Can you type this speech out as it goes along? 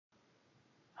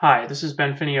Hi, this is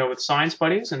Ben Finio with Science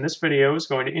Buddies, and this video is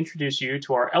going to introduce you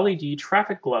to our LED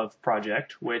traffic glove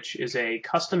project, which is a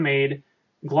custom-made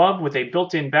glove with a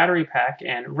built-in battery pack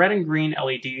and red and green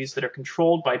LEDs that are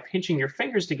controlled by pinching your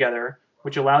fingers together,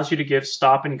 which allows you to give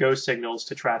stop and go signals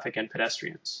to traffic and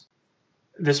pedestrians.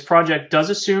 This project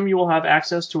does assume you will have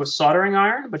access to a soldering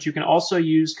iron, but you can also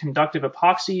use conductive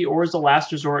epoxy, or as a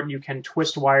last resort, you can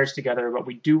twist wires together, but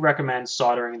we do recommend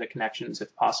soldering the connections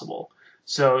if possible.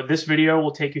 So this video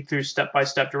will take you through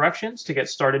step-by-step directions to get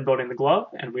started building the glove,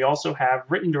 and we also have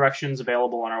written directions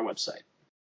available on our website.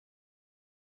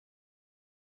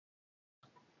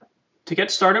 To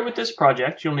get started with this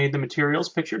project, you'll need the materials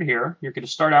pictured here. You're going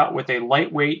to start out with a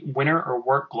lightweight winter or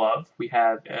work glove. We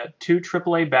have 2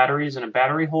 AAA batteries and a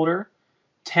battery holder,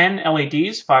 10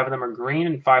 LEDs, 5 of them are green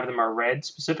and 5 of them are red,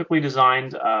 specifically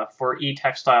designed for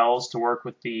e-textiles to work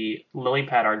with the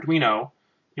LilyPad Arduino.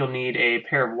 You'll need a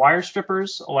pair of wire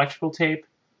strippers, electrical tape,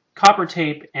 copper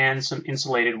tape, and some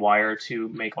insulated wire to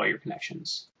make all your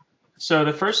connections. So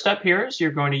the first step here is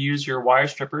you're going to use your wire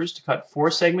strippers to cut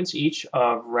 4 segments each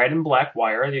of red and black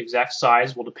wire. The exact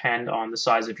size will depend on the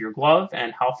size of your glove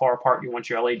and how far apart you want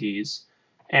your LEDs.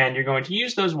 And you're going to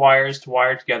use those wires to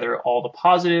wire together all the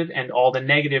positive and all the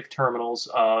negative terminals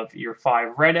of your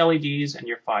 5 red LEDs and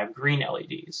your 5 green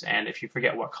LEDs. And if you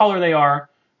forget what color they are,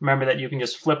 remember that you can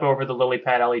just flip over the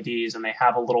LilyPad LEDs and they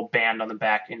have a little band on the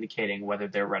back indicating whether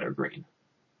they're red or green.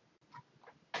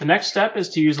 The next step is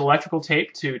to use electrical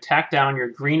tape to tack down your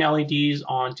green LEDs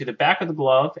onto the back of the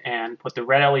glove and put the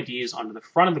red LEDs onto the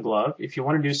front of the glove. If you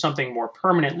want to do something more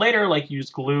permanent later, like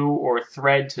use glue or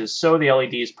thread to sew the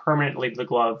LEDs permanently to the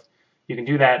glove, you can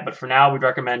do that, but for now we'd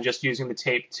recommend just using the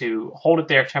tape to hold it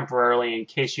there temporarily in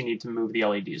case you need to move the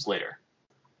LEDs later.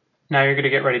 Now you're going to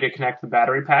get ready to connect the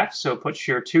battery pack, so put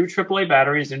your 2 AAA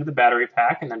batteries into the battery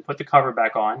pack and then put the cover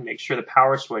back on. Make sure the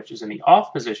power switch is in the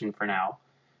off position for now.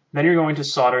 Then you're going to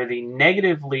solder the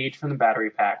negative lead from the battery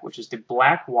pack, which is the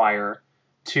black wire,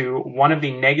 to one of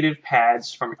the negative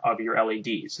pads of your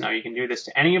LEDs. Now you can do this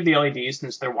to any of the LEDs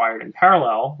since they're wired in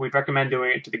parallel. We'd recommend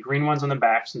doing it to the green ones on the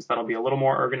back since that'll be a little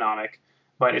more ergonomic,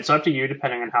 but it's up to you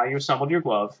depending on how you assembled your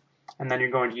glove. And then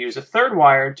you're going to use a third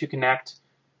wire to connect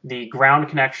the ground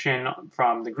connection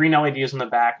from the green LEDs on the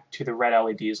back to the red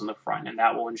LEDs on the front, and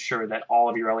that will ensure that all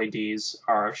of your LEDs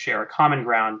share a common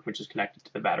ground which is connected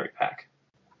to the battery pack.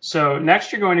 So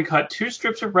next you're going to cut 2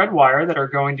 strips of red wire that are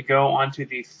going to go onto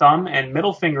the thumb and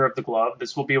middle finger of the glove.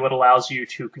 This will be what allows you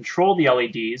to control the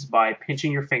LEDs by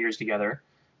pinching your fingers together.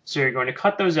 So you're going to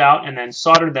cut those out and then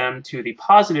solder them to the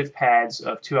positive pads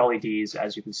of 2 LEDs,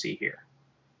 as you can see here.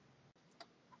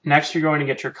 Next, you're going to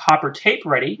get your copper tape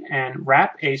ready and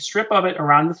wrap a strip of it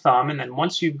around the thumb, and then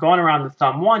once you've gone around the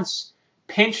thumb once,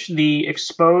 pinch the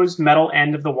exposed metal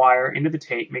end of the wire into the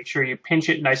tape. Make sure you pinch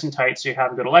it nice and tight so you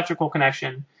have a good electrical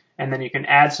connection, and then you can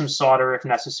add some solder if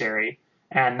necessary.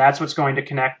 And that's what's going to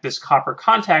connect this copper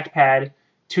contact pad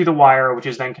to the wire, which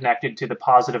is then connected to the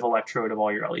positive electrode of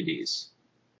all your LEDs.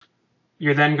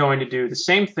 You're then going to do the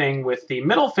same thing with the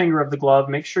middle finger of the glove.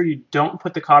 Make sure you don't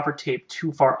put the copper tape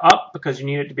too far up because you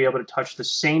need it to be able to touch the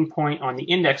same point on the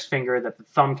index finger that the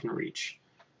thumb can reach.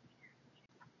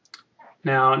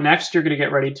 Now, next you're going to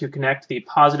get ready to connect the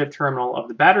positive terminal of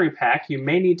the battery pack. You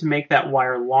may need to make that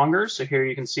wire longer, so here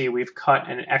you can see we've cut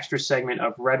an extra segment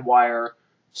of red wire,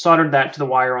 soldered that to the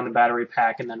wire on the battery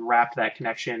pack, and then wrapped that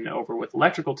connection over with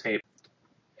electrical tape.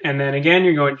 And then again,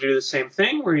 you're going to do the same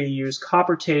thing where you use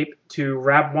copper tape to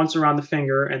wrap once around the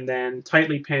finger and then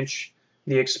tightly pinch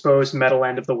the exposed metal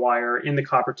end of the wire in the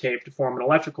copper tape to form an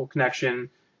electrical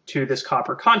connection to this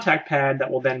copper contact pad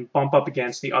that will then bump up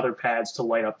against the other pads to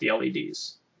light up the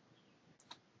LEDs.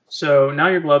 So now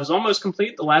your glove is almost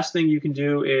complete. The last thing you can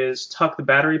do is tuck the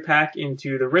battery pack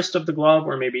into the wrist of the glove,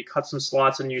 or maybe cut some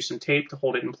slots and use some tape to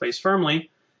hold it in place firmly.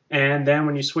 And then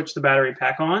when you switch the battery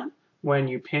pack on, when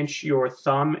you pinch your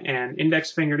thumb and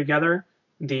index finger together,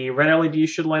 the red LED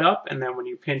should light up, and then when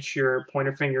you pinch your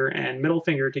pointer finger and middle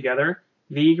finger together,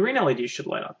 the green LED should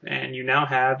light up, and you now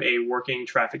have a working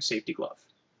traffic safety glove.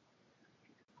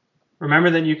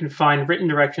 Remember that you can find written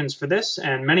directions for this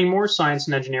and many more science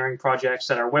and engineering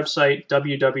projects at our website,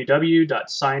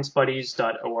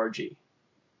 www.sciencebuddies.org.